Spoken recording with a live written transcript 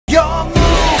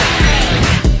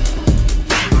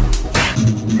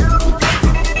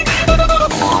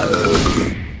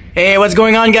Hey, what's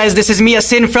going on, guys? This is me,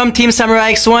 Asin from Team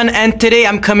Samurai X1, and today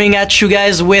I'm coming at you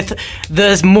guys with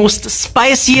the most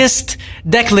spiciest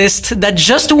deck list that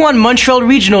just won Montreal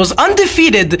Regionals,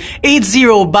 undefeated,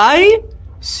 8-0 by...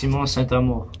 Simon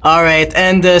Saint-Amour. Alright,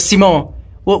 and Simon,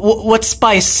 what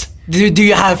spice do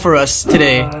you have for us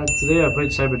today? Today I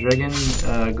played Cyber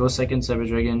Dragon, Go Second Cyber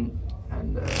Dragon,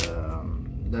 and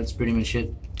that's pretty much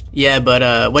it. Yeah,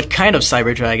 but what kind of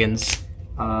Cyber Dragons?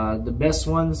 The best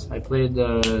ones, I played 3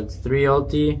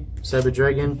 LT, Cyber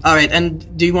Dragon. Alright,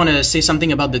 and do you want to say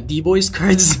something about the D-Boys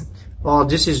cards? Well,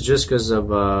 this is just because of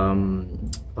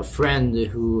a friend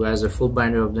who has a full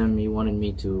binder of them. He wanted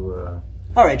me to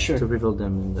Alright, sure. to reveal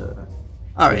them in the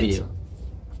video.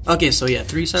 Okay, so yeah,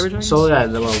 3 Cyber Dragons? So yeah,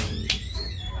 well,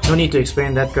 no need to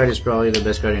explain. That card is probably the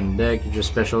best card in the deck. You just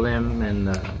special them, and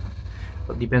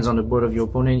it depends on the board of your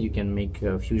opponent. You can make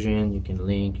fusion, you can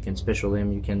link, you can special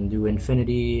him, you can do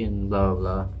infinity, and blah blah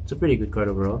blah. It's a pretty good card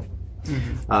overall.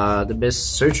 The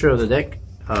best searcher of the deck,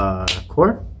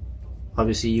 core.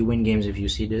 Obviously, you win games if you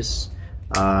see this.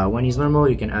 When he's normal,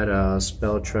 you can add a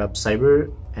spell trap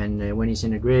cyber, and when he's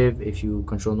in the grave, if you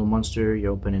control no monster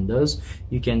your opponent does,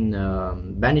 you can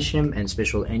banish him and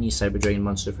special any Cyber Dragon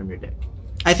monster from your deck.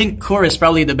 I think Core is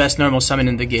probably the best normal summon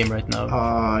in the game right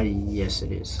now. Yes,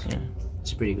 it is. Yeah.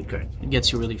 It's a pretty good card. It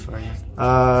gets you really far, yeah.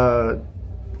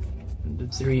 The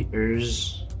 3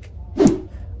 Urs.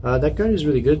 That card is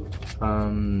really good.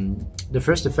 The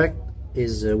first effect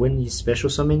is when you special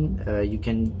summon, you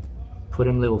can put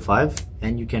him level 5,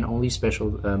 and you can only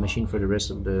special machine for the rest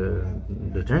of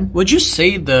the turn. Would you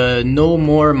say the no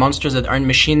more monsters that aren't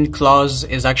machine clause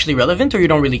is actually relevant, or you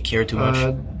don't really care too much?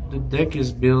 The deck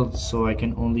is built so I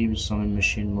can only summon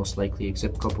machine most likely,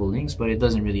 except couple links, but it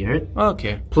doesn't really hurt.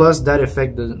 Okay. Plus that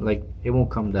effect doesn't, like, it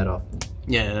won't come that often.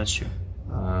 Yeah, that's true.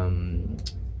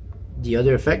 The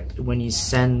other effect, when you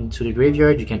send to the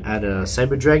graveyard, you can add a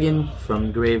Cyber Dragon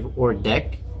from grave or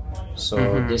deck. So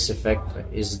this effect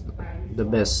is the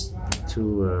best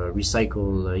to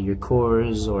recycle your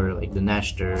cores, or like the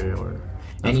Nashter, or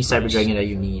any Cyber Dragon that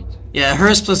you need. Yeah,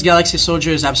 hers plus Galaxy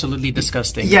Soldier is absolutely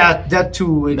disgusting. Yeah, that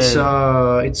too. It's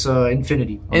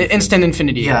infinity. Instant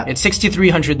infinity. Yeah. It's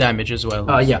 6,300 damage as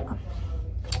well. Yeah.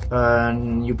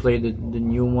 And you play the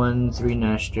new one, 3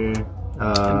 Nashter.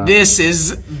 This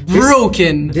is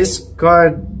broken. This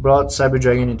card brought Cyber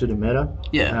Dragon into the meta.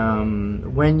 Yeah.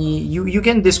 When you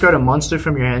can discard a monster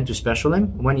from your hand to special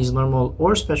him. When he's normal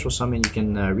or special summon, you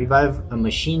can revive a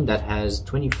machine that has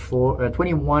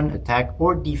 21 attack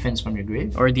or defense from your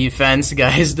grave. Or defense,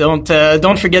 guys. Don't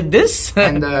forget this.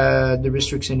 And the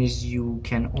restriction is you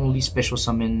can only special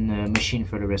summon machine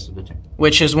for the rest of the turn.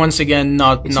 Which is once again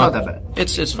not that bad.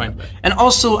 It's fine. And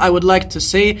also, I would like to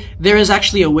say there is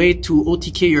actually a way to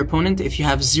OTK your opponent if you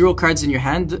have 0 cards in your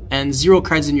hand and 0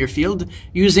 cards in your field,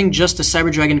 using just a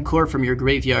Cyber Dragon core from your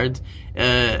graveyard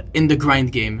in the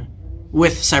grind game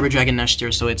with Cyber Dragon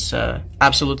Nashter. So it's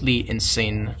absolutely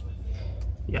insane.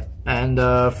 Yeah, and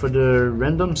for the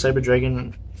random Cyber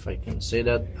Dragon, if I can say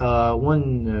that,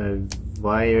 one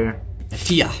Vire.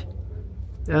 Fia.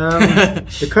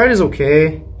 The card is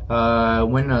okay.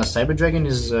 When a Cyber Dragon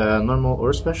is normal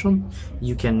or special,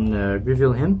 you can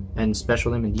reveal him and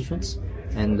special him in defense.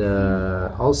 And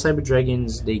all Cyber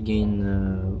Dragons, they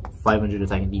gain 500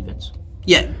 attack and defense.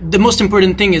 Yeah, the most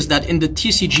important thing is that in the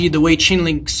TCG, the way chain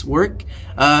links work,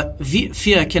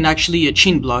 Fia can actually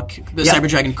chain block the Cyber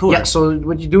Dragon core. Yeah, so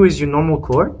what you do is your normal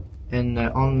core, and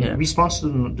on response to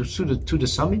the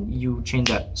summon, you chain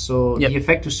that. So the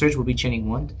effect to search will be chaining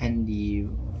 1, and the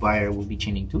Vire will be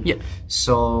chaining 2. Yeah.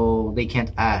 So they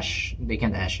can't ash. They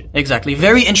can't ash it. Exactly.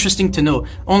 Very interesting to know.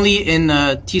 Only in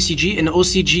TCG, in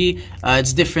OCG,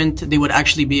 it's different. They would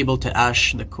actually be able to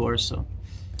ash the core. So.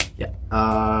 Yeah.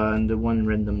 And the one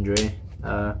random Dre.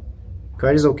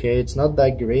 Card is okay. It's not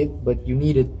that great, but you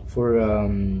need it for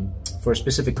a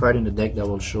specific card in the deck that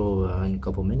will show in a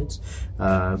couple minutes.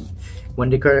 When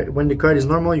the card is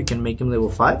normal, you can make him level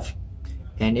 5,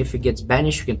 and if it gets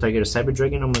banished, you can target a Cyber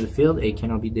Dragon on the field. It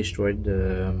cannot be destroyed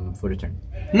for the turn.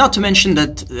 Not to mention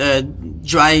that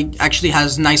Dry actually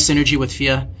has nice synergy with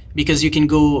Fia, because you can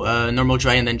go normal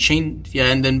Dry and then chain Fia,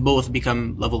 and then both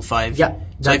become level 5. Yeah.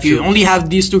 So if you only have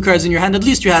these 2 cards in your hand, at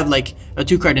least you have like a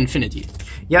 2-card infinity.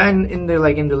 Yeah, and in the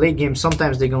late game,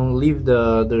 sometimes they're gonna leave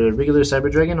the regular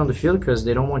Cyber Dragon on the field because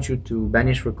they don't want you to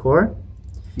banish for core.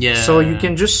 Yeah. So you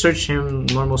can just search him,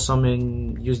 normal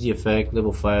summon, use the effect,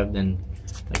 level 5, then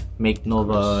like make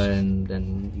Nova, and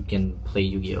then you can play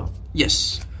Yu-Gi-Oh.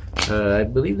 Yes. I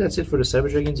believe that's it for the Cyber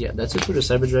Dragons. Yeah, that's it for the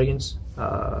Cyber Dragons.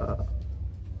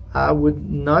 I would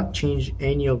not change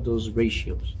any of those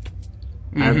ratios.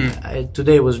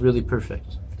 Today was really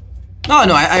perfect. No,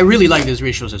 I really like these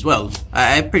ratios as well.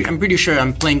 I'm pretty sure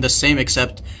I'm playing the same,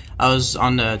 except I was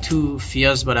on 2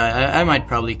 Fias, but I might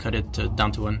probably cut it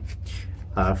down to 1.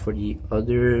 For the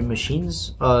other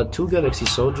machines, 2 Galaxy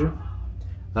Soldier.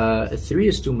 3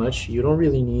 is too much. You don't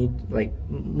really need like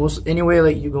most anyway.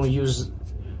 Like you're gonna use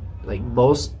like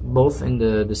both in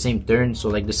the same turn. So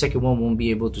like the second one won't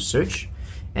be able to search,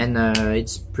 and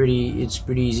it's pretty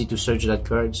easy to search that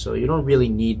card. So you don't really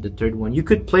need the third one. You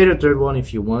could play the third one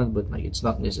if you want, but like it's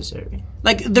not necessary.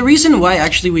 Like the reason why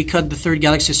actually we cut the 3rd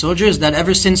Galaxy Soldier is that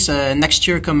ever since next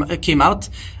year came out,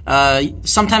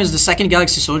 sometimes the 2nd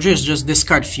Galaxy Soldier is just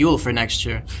discard fuel for next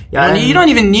year. Yeah, you don't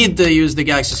even need to use the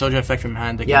Galaxy Soldier effect from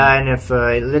hand. Yeah, and if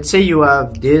let's say you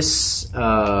have this,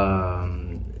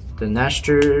 the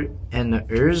Nashter and the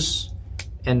Urs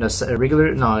and a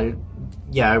regular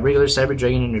a regular Cyber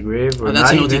Dragon in the grave, or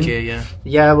that's not an OTK, even. yeah.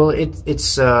 Yeah, well,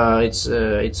 it's how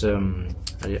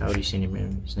do you say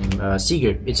his name?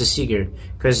 Seeger. It's a Seeger,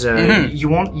 because you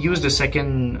won't use the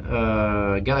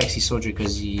 2nd Galaxy Soldier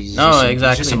because he's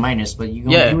just a minus, but you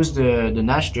gonna use the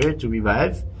Nashter to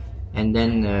revive, and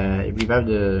then revive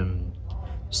the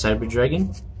Cyber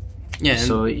Dragon. Yeah.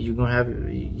 So you're gonna have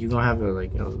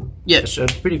a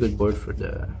pretty good board for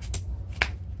the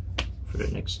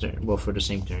next turn. Well, for the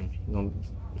same turn.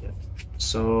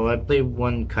 So I played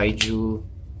 1 Kaiju.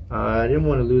 I didn't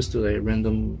want to lose to like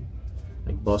random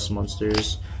like boss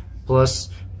monsters. Plus,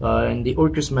 in the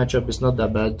Orcus matchup, it's not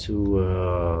that bad to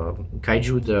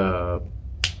Kaiju the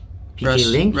PK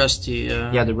Link. Rusty.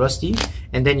 Yeah, the Rusty,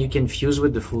 and then you can fuse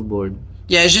with the full board.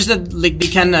 Yeah, it's just that like they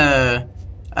can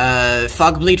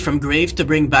Fog Blade from grave to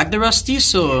bring back the Rusty,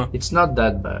 so it's not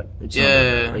that bad. It's not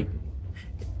that bad. Like,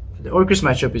 the Orcus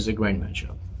matchup is a grind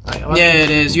matchup. It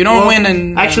is. You don't win,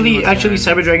 and actually,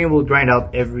 Cyber Dragon will grind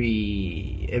out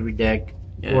every deck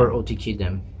or OTK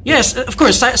them. Yes, of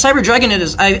course. Cyber Dragon it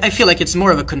is. I feel like it's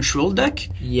more of a control deck.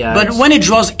 Yeah. But when it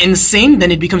draws insane,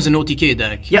 then it becomes an OTK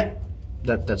deck. Yeah,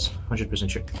 that's 100%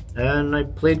 true. And I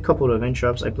played a couple of event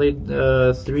shops. I played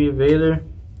 3 Vader.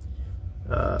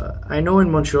 I know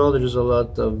in Montreal there's a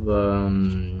lot of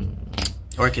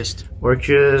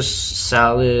Orcus,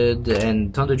 Salad,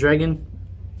 and Thunder Dragon.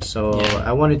 So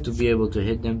I wanted to be able to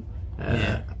hit them.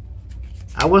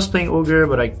 I was playing Ogre,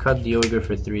 but I cut the Ogre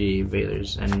for 3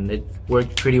 Vaders, and it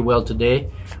worked pretty well today.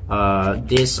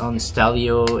 This on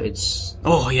Stalio, it's a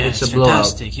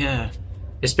fantastic, blowout.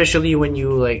 Especially when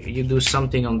you do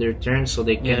something on their turn, so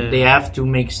they have to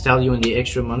make Stalio in the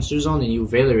extra monster zone, and you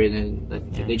Vader it, and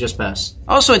they just pass.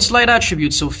 Also, it's light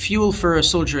attribute, so fuel for a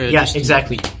soldier. Yeah,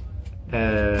 exactly.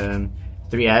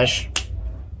 3 Ash.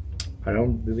 I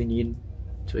don't really need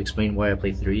to explain why I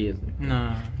play 3.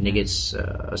 No. Negates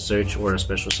a search or a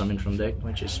special summon from deck,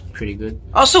 which is pretty good.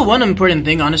 Also, one important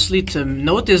thing, honestly, to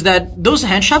note is that those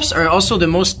hand shops are also the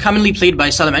most commonly played by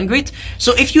Salamangreat.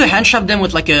 So if you hand shop them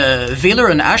with like a Veiler or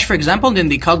an Ash, for example, then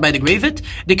they called by the Graveit,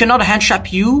 they cannot hand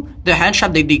shop you the hand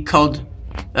shop that they called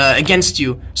against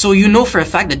you. So you know for a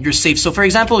fact that you're safe. So for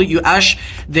example, you Ash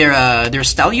their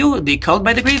Stalio, they called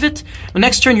by the Graveit.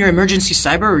 Next turn, your Emergency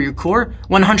Cyber or your Core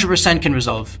 100% can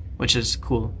resolve, which is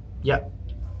cool. Yeah.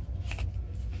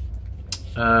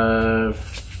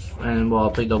 And well,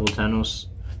 I'll play double Thanos.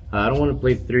 I don't want to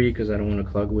play 3 because I don't want to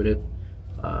clog with it.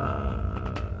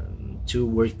 2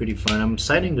 works pretty fine. I'm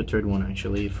citing the 3rd one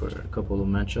actually for a couple of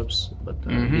matchups, but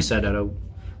beside that, I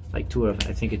like 2. I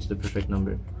think it's the perfect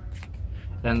number.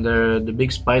 And the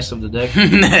big spice of the deck,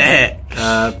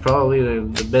 probably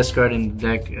the best card in the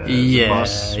deck.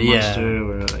 Boss monster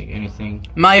or like anything.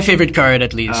 My favorite card,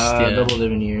 at least. Double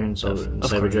Divineer and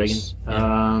Cyber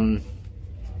Dragon.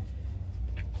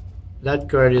 That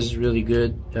card is really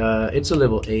good. It's a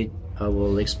level 8. I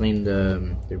will explain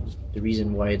the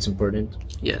reason why it's important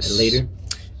later.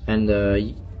 And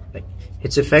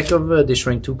its effect of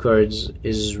destroying 2 cards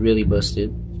is really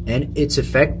busted. And its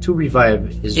effect to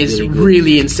revive is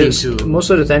really insane too. Most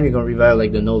of the time you're gonna revive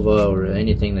like the Nova or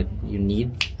anything that you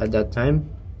need at that time,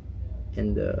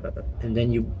 and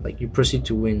then you proceed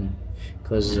to win,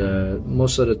 because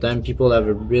most of the time people have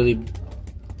a really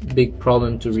big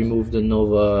problem to remove the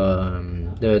Nova,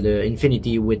 the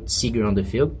Infinity with Seeger on the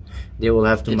field. They will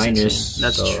have to minus.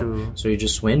 That's true. So you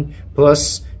just win.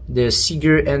 Plus the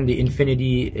Seeger and the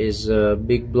Infinity is a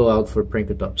big blowout for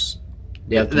Prankotops.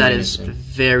 That is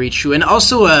very true. And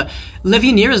also,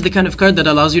 Levineer is the kind of card that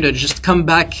allows you to just come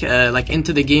back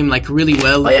into the game really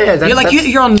well. Oh, yeah,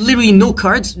 you're on literally no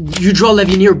cards. You draw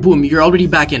Levineer, boom, you're already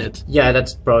back in it. Yeah,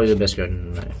 that's probably the best card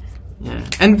in my. Yeah,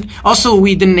 and also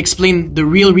we didn't explain the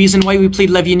real reason why we played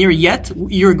Levineer yet.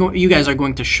 You guys are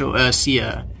going to see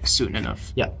soon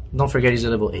enough. Yeah, don't forget he's a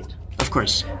level 8. Of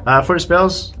course. For the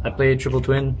spells, I play Triple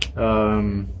Twin,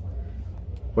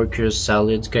 Workers,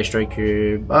 Salad, Sky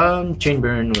Striker, Chain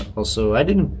Burn. Also, I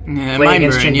didn't play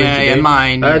against Chain Burn today.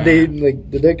 Mine. They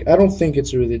like the deck. I don't think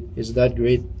it's that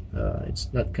great. It's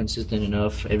not consistent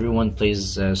enough. Everyone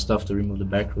plays stuff to remove the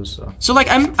back row. So like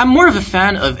I'm more of a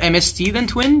fan of MST than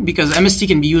Twin because MST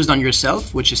can be used on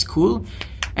yourself, which is cool.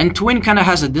 And Twin kind of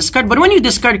has a discard, but when you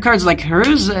discard cards like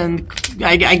hers and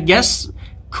I guess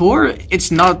Core,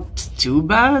 it's not too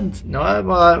bad. No,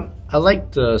 I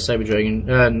like the Cyber Dragon,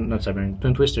 not Cyber Dragon,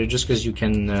 Twin Twister, just because you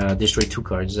can destroy 2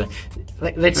 cards.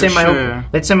 Let's say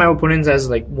my opponent has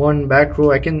like 1 back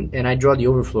row, and I draw the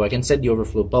overflow. I can set the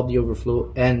overflow, pop the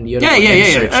overflow, and the other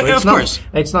search. So of course,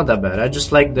 it's not that bad. I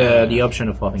just like the option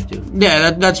of popping 2.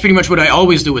 Yeah, that's pretty much what I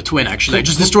always do with Twin. Actually, I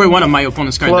just destroy one of my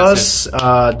opponent's cards.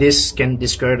 Plus, this can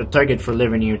discard a target for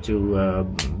Levernier to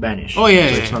banish. Oh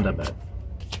yeah, so it's not that bad.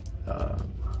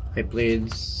 I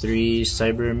played 3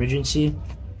 Cyber Emergency.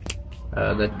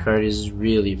 That card is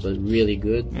really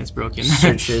good. It's broken.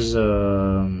 Searches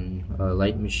a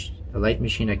light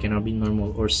machine that cannot be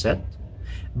normal or set,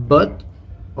 but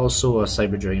also a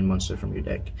Cyber Dragon monster from your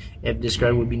deck. If this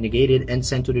card would be negated and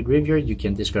sent to the graveyard, you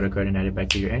can discard a card and add it back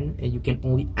to your end, and you can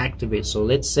only activate. So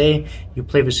let's say you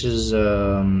play versus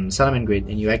Salamangreat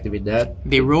and you activate that.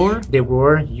 They roar? They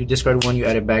roar, you discard 1, you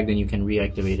add it back, then you can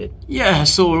reactivate it. Yeah,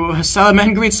 so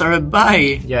Salamangreats are a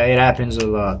buy. Yeah, it happens a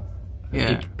lot.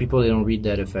 Yeah. People, they don't read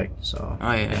that effect, so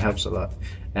it helps a lot.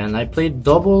 And I played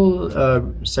double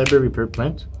Cyber Reaper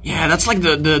Plant. Yeah, that's like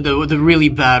the really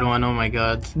bad one. Oh my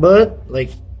god. But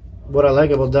like, what I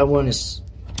like about that one is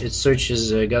it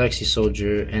searches Galaxy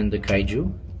Soldier and the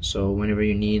Kaiju. So whenever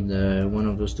you need one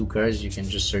of those 2 cards, you can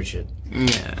just search it.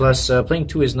 Yeah. Plus, playing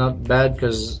 2 is not bad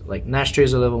because like Nashtra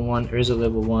is a level 1, Urza is a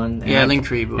level 1. Yeah, Link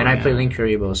Kuriboh. And I play Link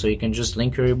Kuriboh, so you can just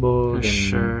Link Kuriboh.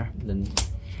 Then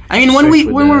I mean,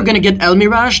 when we're gonna get El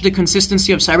Mirage, the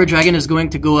consistency of Cyber Dragon is going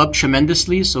to go up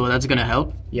tremendously, so that's gonna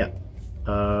help. Yeah.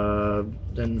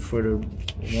 Then for the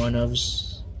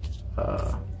one-ofs,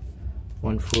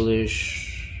 One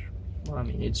Foolish. Well, I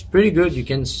mean, it's pretty good. You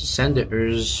can send the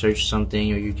Urz, search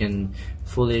something, or you can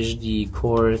Foolish the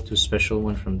core to special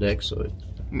one from deck, so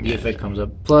the effect comes up.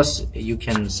 Plus, you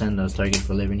can send a target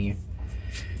for Levernier.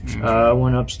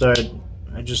 One Upstart.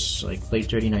 I just like play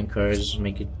 39 cards,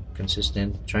 make it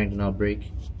consistent, trying to not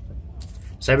break.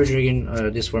 Cyber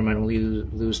Dragon, this format only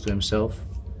lose to himself.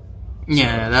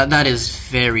 Yeah, so, that is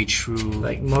very true.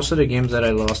 Like most of the games that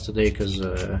I lost today, because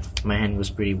my hand was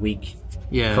pretty weak.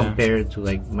 Yeah. Compared to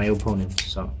like my opponent,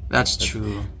 so that's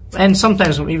true. And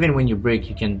sometimes even when you break,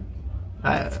 you can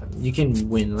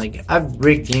win. Like I've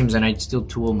break games and I'd still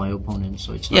tool my opponent,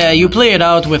 so it's not you play it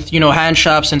out with hand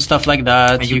shops and stuff like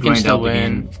that. And you can still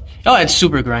win. Oh, it's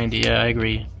super grindy. Yeah, I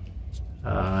agree.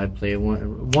 I play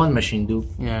one machine dupe.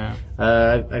 Yeah.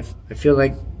 I feel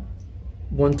like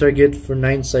 1 target for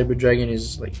 9 Cyber Dragon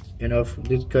is like enough.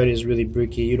 This card is really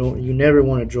bricky. You never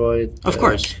want to draw it. Of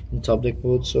course. In top deck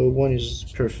mode, so 1 is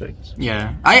perfect.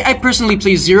 Yeah. I personally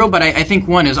play 0, but I think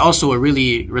 1 is also a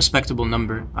really respectable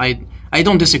number. I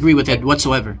don't disagree with it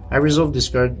whatsoever. I resolved this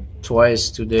card twice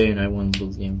today and I won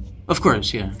both games. Of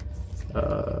course, yeah.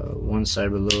 1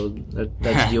 Cyber Load.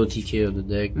 That's the OTK of the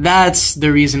deck. That's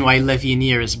the reason why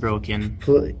Levernier is broken.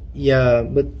 Yeah,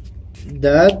 but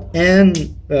that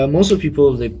and most of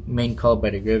people, they main call by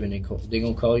the grave, and they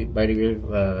gonna call you by the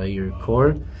grave your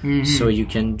core, so you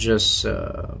can just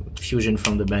fusion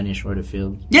from the banish or the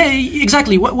field. Yeah,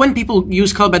 exactly. When people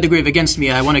use call by the grave against me,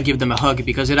 I want to give them a hug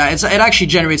because it actually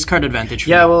generates card advantage.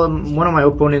 Yeah, well, one of my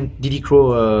opponent Diddy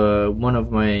Crow one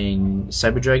of my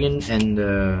Cyber Dragon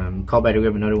and call by the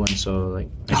grave another one, so like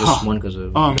I just won because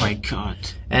of. Oh my god.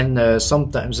 And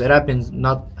sometimes it happens,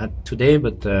 not today,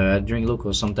 but during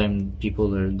local, sometimes people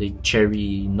they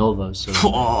cherry Nova, so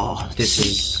this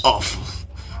is awful.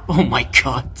 Oh my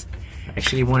god. I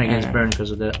actually won against Burn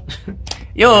because of that.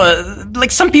 Yo,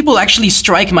 like some people actually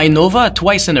strike my Nova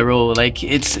twice in a row. Like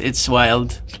it's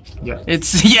wild. Yeah.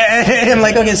 I'm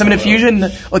like, okay, summon a fusion.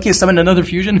 Okay, summon another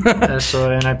fusion.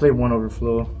 And I played 1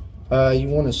 Overflow. You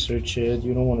want to search it.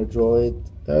 You don't want to draw it.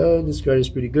 This card is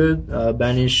pretty good.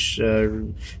 Banish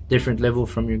different level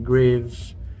from your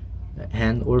grave,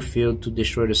 hand or field to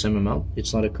destroy the same amount.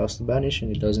 It's not a cost to banish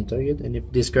and it doesn't target. And if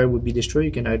this card would be destroyed,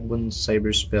 you can add 1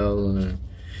 cyber spell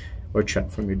or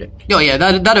trap from your deck. Oh yeah,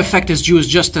 that effect is used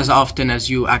just as often as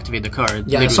you activate the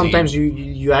card. Yeah, literally. Sometimes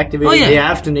you activate it, they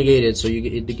have to negate it, so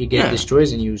it get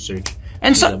destroys and you search.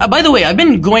 And so, by the way, I've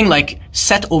been going like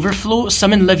set overflow,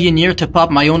 summon Levernier to pop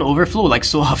my own overflow like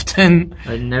so often.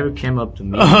 It never came up to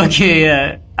me. Okay,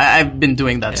 yeah. I've been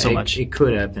doing that so much. It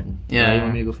could happen. Yeah. You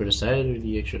want me to go for the side or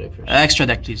the extra deck first? Extra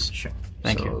deck, please. Sure.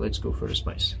 Thank so you. let's go for the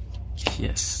spice.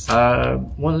 Yes.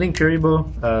 One Link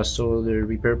Kuriboh. So the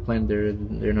repair plant,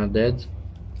 they're not dead.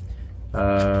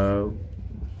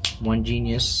 One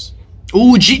Genius.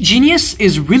 Ooh, Genius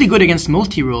is really good against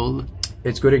multi-roll.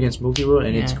 It's good against multi-roll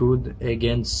and it's Yeah. good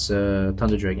against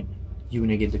Thunder Dragon. You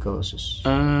negate the Colossus.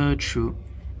 True.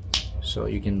 So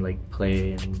you can like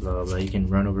play and blah blah. You can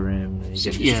run over him and he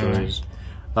get Yeah. destroys.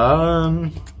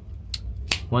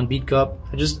 One Beat Cup.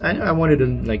 I wanted to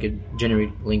like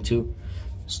generate Link 2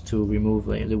 to remove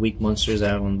like the weak monsters I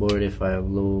have on board if I have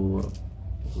low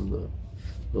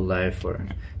life, or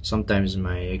sometimes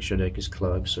my extra deck is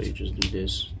clogged, so you just do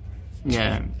this.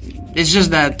 Yeah. It's just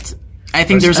that I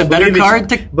think But there's I a better believe card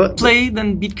it's- to but- play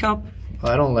than Beat Cup.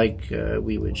 I don't like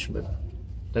Wee Witch, but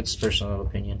that's personal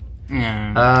opinion.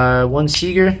 Yeah. One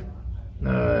Seeger.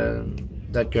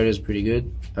 That card is pretty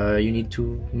good. You need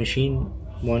 2 machine.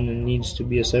 One needs to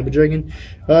be a Cyber Dragon.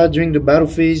 During the battle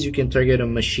phase, you can target a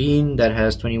machine that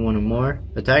has 21 or more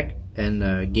attack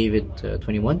and gave it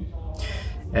 21.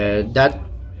 That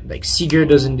like Seeger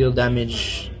doesn't deal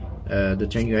damage the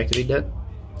turn you activate that,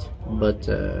 but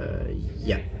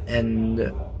yeah, and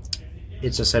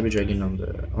it's a Cyber Dragon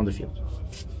on the field.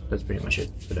 That's pretty much it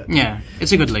for that. Yeah,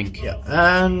 it's a good link. Yeah,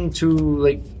 and to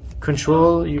like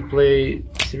control, you play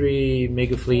 3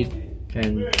 Mega Fleet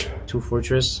and 2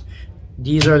 Fortress.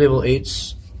 These are level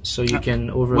 8s, so you can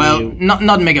overlay. Well,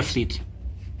 not Mega Fleet.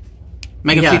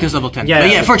 Mega Yeah. Fleet is level 10. Yeah, But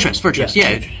yeah, yeah. Fortress. Yeah.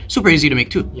 Yeah, super easy to make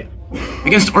too. Yeah,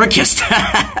 Against Orchest.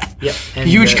 yeah, and,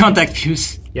 Huge contact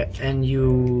fuse. Yeah, and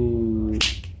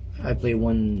I play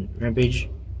 1 Rampage.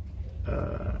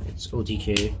 It's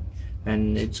OTK,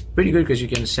 and it's pretty good because you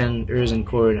can send Urs and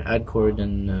Core, add Core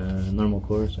and normal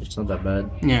Core, so it's not that bad.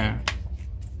 Yeah.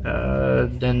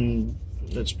 Then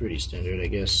that's pretty standard, I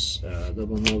guess.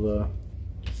 Double Nova,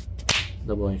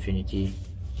 Double Infinity.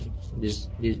 This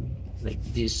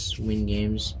win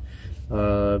games.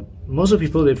 Most of the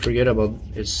people, they forget about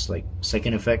its like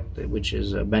second effect, which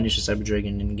is banish a Cyber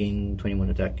Dragon and gain 21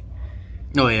 attack.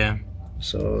 Oh yeah.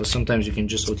 So sometimes you can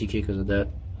just OTK because of that.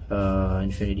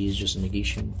 Infinity is just a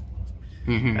negation.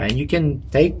 And you can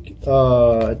take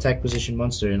attack position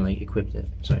monster and like equip it.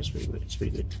 So it's pretty good. It's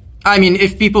pretty good. I mean,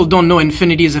 if people don't know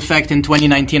Infinity's effect in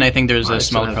 2019, I think there's a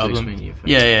small problem.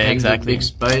 Yeah, And exactly. the Big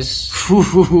Spice.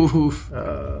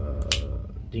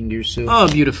 Dingirsu.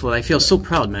 Oh, beautiful. I feel so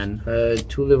proud, man.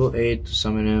 2 level 8 to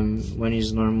summon him. When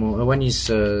he's normal, when he's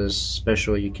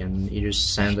special, you can either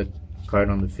send a card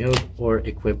on the field or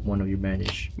equip one of your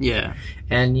banish. Yeah.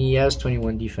 And he has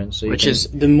 21 defense, so Which is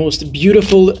the most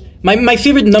beautiful... My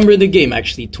favorite number in the game,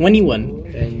 actually.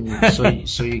 21. and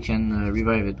so you can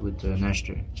revive it with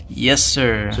Nashter. Yes,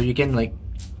 sir. So you can like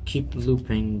keep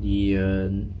looping the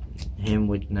him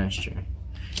with Nashter.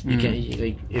 You can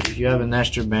like if you have a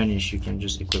Nashter banish, you can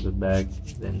just equip it back,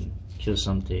 then kill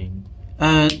something.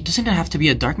 Doesn't it have to be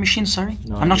a dark machine? Sorry,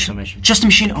 No, I'm not just sure. a machine. Just a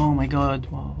machine. Oh my god!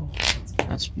 Wow,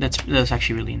 that's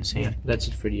actually really insane. Yeah, that's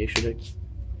it for the extra deck.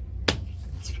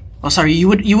 Oh, sorry. You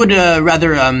would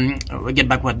rather get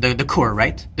back what the core,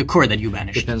 right? The core that you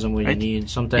banished. Depends on what right? you need.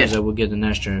 Sometimes Yeah. I will get the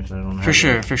Nashter if I don't have For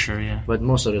sure, it. for sure, yeah. But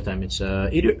most of the time it's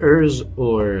either Urs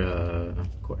or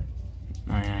Core.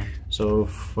 Oh yeah. So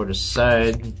for the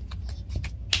side,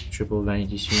 triple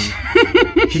Vanity Swing.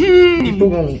 People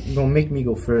gonna make me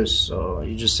go first, so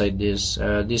you just side this.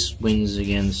 This wins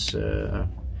against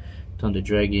Thunder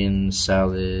Dragon,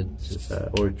 Salad,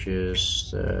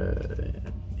 Orcus,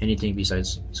 anything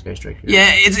besides Sky Striker. Yeah,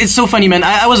 it's so funny, man.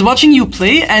 I was watching you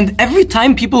play, and every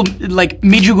time people like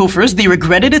made you go first, they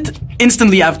regretted it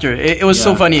instantly after. It was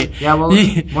so funny. Yeah, well,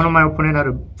 one of my opponent had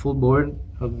a full board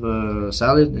of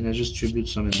Salad, and I just tribute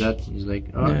summoned that. He's like,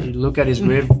 oh, you look at his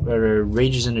grave,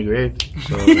 Rage is in the grave.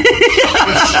 So,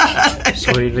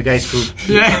 so the guy's cool.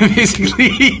 Yeah,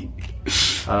 basically.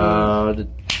 The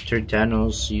third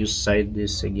Thanos, you side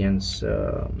this against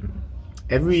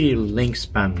every Link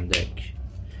spam deck.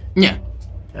 Yeah.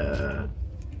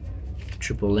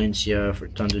 Triple Lancia for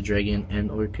Thunder Dragon and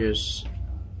Orcus.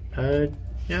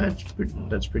 Yeah,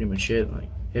 that's pretty much it.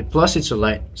 Like, plus it's a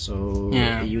light, so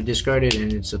Yeah. you discard it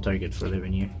and it's a target for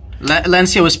 11 year.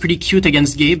 Lancia was pretty cute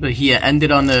against Gabe. He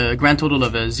ended on a grand total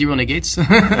of 0 negates.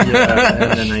 Yeah,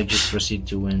 and then I just proceed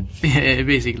to win. Yeah,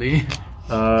 basically.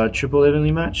 Triple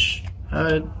evenly match.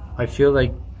 I feel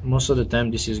like most of the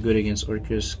time this is good against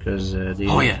Orcus because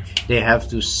they have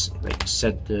to like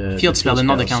set the Field spell and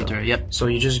not the spell, counter. so, Yep. So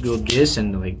you just go this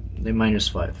and like they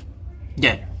 -5.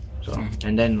 Yeah. So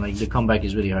and then like the comeback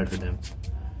is really hard for them.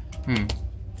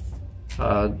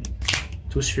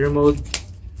 2 sphere mode.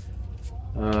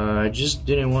 I just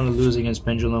didn't want to lose against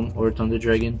Pendulum or Thunder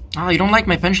Dragon. Oh, you don't like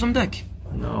my Pendulum deck?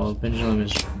 No, Pendulum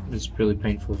is really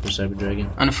painful for Cyber Dragon.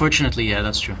 Unfortunately, yeah,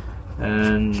 that's true.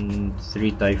 And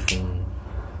 3 Typhoon.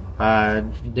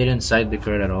 Didn't side the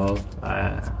card at all.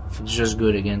 It's just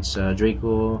good against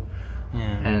Draco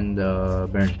and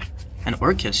Burn. And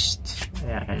Orchest.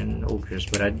 Yeah, and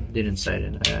Orchest, but I didn't side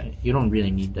it. You don't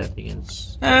really need that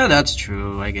against. That's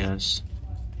true, I guess.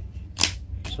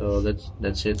 So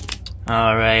that's it.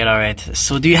 All right.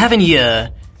 So, do you have any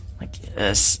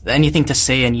anything to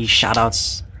say? Any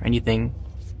shoutouts or anything?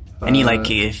 Any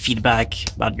feedback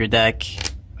about your deck?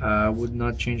 I would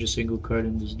not change a single card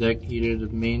in this deck, either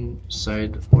the main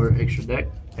side or extra deck.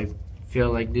 I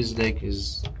feel like this deck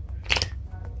is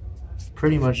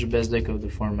pretty much the best deck of the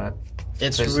format.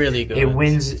 It's really good. It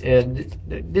wins.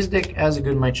 This deck has a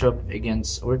good matchup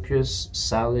against Orcus,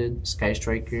 Salad, Sky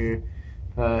Striker.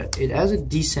 It has a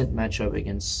decent matchup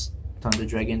against Thunder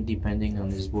Dragon, depending on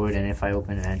his board and if I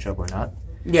open an hand trap or not.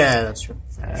 Yeah, that's true.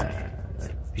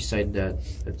 Beside that,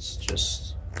 it's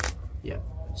just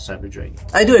Cyber Dragon.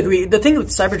 I do agree. The thing with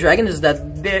Cyber Dragon is that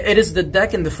it is the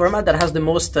deck in the format that has the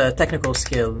most technical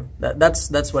skill.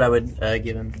 That's what I would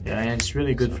give him. Yeah, and it's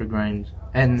really good for grind.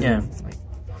 And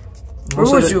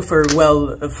rewards you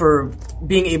for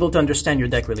being able to understand your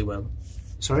deck really well.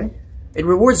 Sorry? It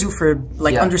rewards you for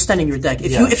understanding your deck.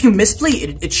 If you misplay,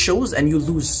 it shows and you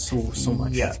lose so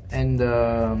much. Yeah, and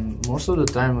most of the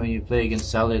time when you play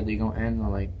against Salad, they gonna end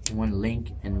on like one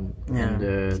link and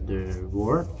the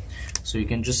roar, so you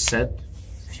can just set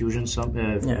fusion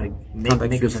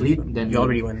make a fleet. Then you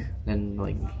already win. Then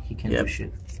he can't do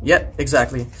shit. Yep,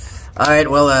 exactly. All right.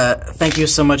 Well, thank you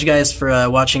so much, guys, for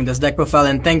watching this deck profile,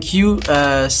 and thank you,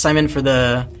 Simon, for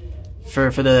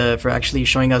actually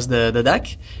showing us the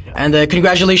deck. And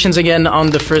congratulations again on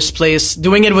the first place,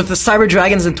 doing it with the Cyber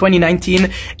Dragons in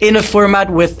 2019 in a format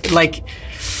with like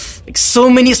so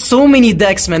many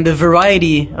decks, man. The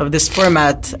variety of this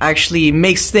format actually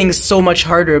makes things so much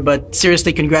harder, but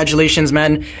seriously, congratulations,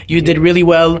 man. You did really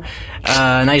well.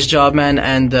 Nice job, man.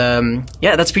 And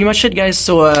yeah, that's pretty much it, guys.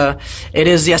 So it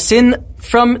is Yasin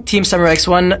from Team Samurai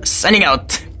X1 signing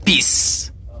out. Peace.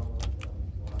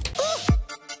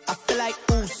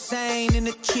 In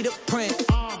the cheetah print,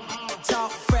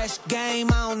 talk fresh game,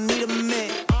 I don't need a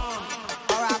minute.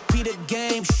 R.I.P. the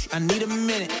game, I need a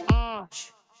minute.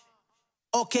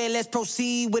 Okay, let's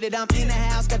proceed with it. I'm in the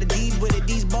house, got the deed with it.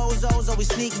 These bozos always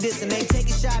sneak this and they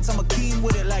taking shots. I'ma keep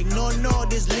with it like no,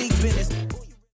 this league business.